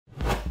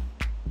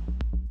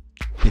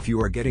If you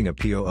are getting a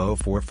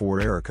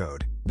P0044 error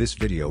code, this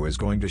video is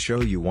going to show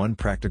you one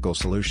practical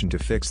solution to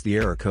fix the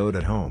error code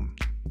at home.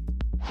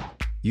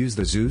 Use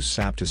the Zeus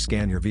app to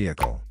scan your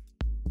vehicle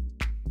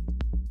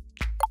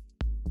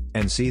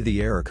and see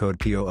the error code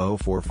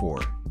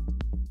P0044.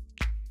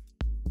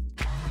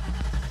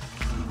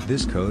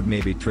 This code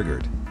may be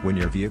triggered when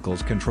your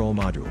vehicle's control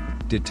module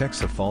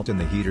detects a fault in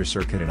the heater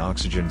circuit and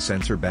oxygen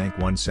sensor bank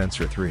 1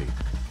 sensor 3.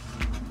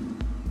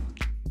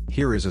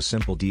 Here is a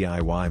simple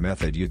DIY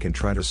method you can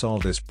try to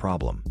solve this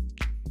problem.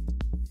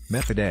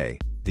 Method A,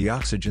 the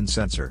oxygen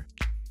sensor.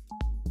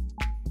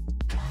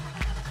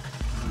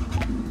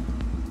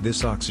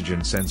 This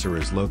oxygen sensor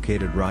is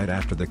located right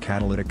after the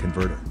catalytic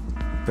converter.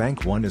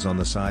 Bank 1 is on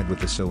the side with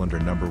the cylinder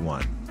number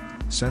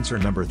 1. Sensor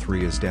number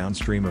 3 is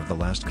downstream of the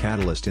last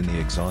catalyst in the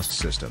exhaust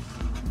system.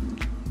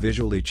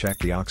 Visually check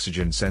the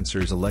oxygen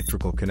sensor's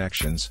electrical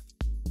connections,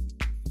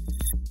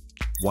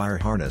 wire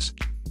harness,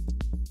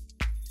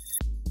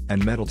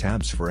 and metal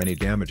tabs for any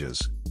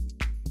damages.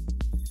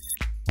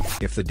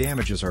 If the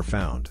damages are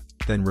found,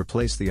 then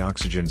replace the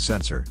oxygen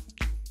sensor.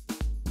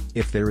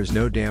 If there is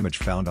no damage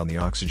found on the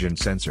oxygen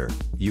sensor,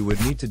 you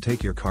would need to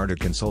take your car to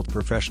consult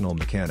professional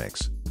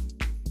mechanics.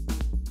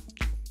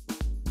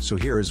 So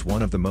here is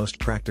one of the most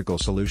practical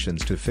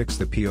solutions to fix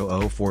the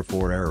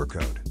P0044 error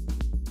code.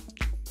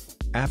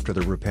 After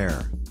the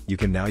repair, you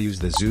can now use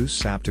the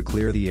Zeus app to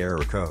clear the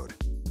error code.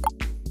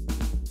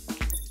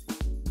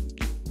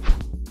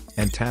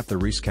 And tap the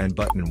rescan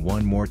button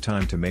one more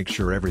time to make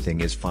sure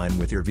everything is fine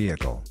with your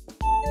vehicle.